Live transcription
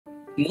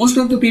Most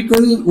of the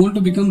people want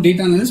to become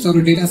data analyst or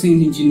a data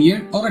science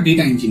engineer or a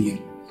data engineer.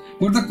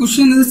 But the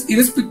question is,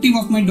 irrespective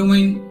of my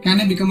domain, can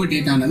I become a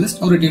data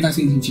analyst or a data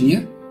science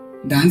engineer?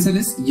 The answer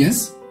is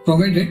yes,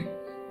 provided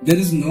there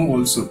is no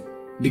also.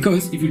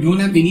 Because if you don't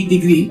have any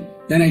degree,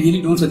 then I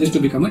really don't suggest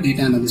to become a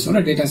data analyst or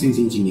a data science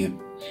engineer.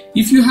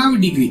 If you have a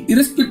degree,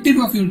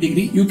 irrespective of your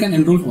degree, you can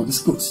enroll for this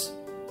course.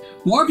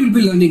 What you'll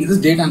be learning is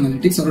data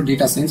analytics or a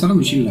data science or a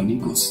machine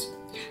learning course.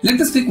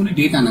 Let us take only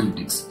data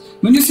analytics.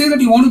 When you say that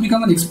you want to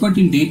become an expert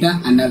in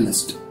data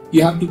analyst,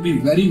 you have to be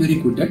very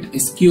good at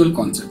SQL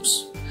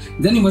concepts.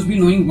 Then you must be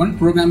knowing one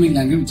programming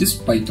language, which is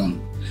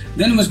Python.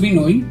 Then you must be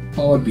knowing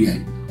Power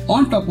BI.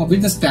 On top of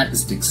it, the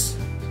statistics.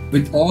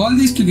 With all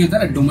these together,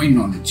 a domain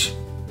knowledge.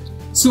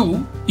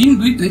 So, in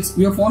BTech,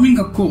 we are forming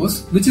a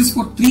course which is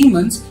for 3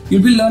 months.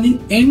 You'll be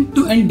learning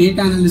end-to-end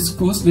data analyst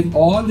course with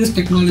all this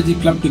technology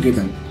clubbed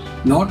together.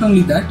 Not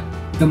only that,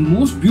 the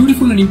most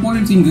beautiful and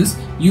important thing is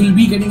you will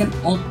be getting an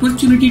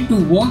opportunity to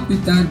work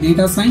with a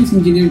data science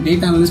engineer and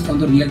data analyst on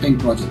the real-time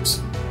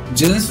projects.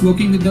 Just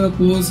working with the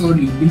course or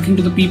looking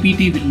to the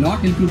PPT will not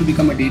help you to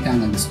become a data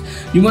analyst.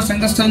 You must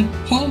understand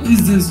how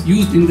is this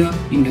used in the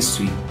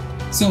industry.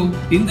 So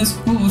in this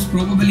course,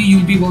 probably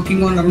you'll be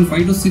working on around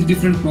 5 to 6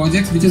 different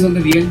projects which is on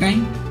the real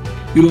time.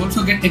 You'll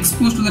also get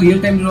exposed to the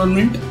real time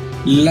environment,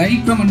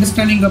 like from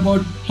understanding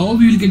about how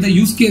we will get the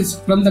use case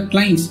from the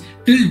clients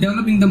till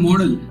developing the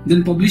model,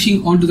 then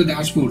publishing onto the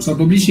dashboards or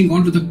publishing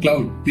onto the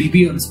cloud will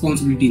be a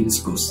responsibility in this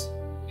course.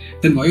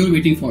 Then why are you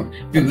waiting for?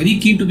 If you're very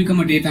keen to become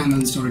a data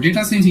analyst or a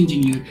data science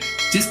engineer,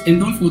 just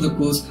enroll for the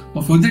course.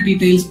 For further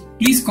details,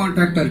 please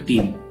contact our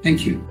team.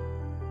 Thank you.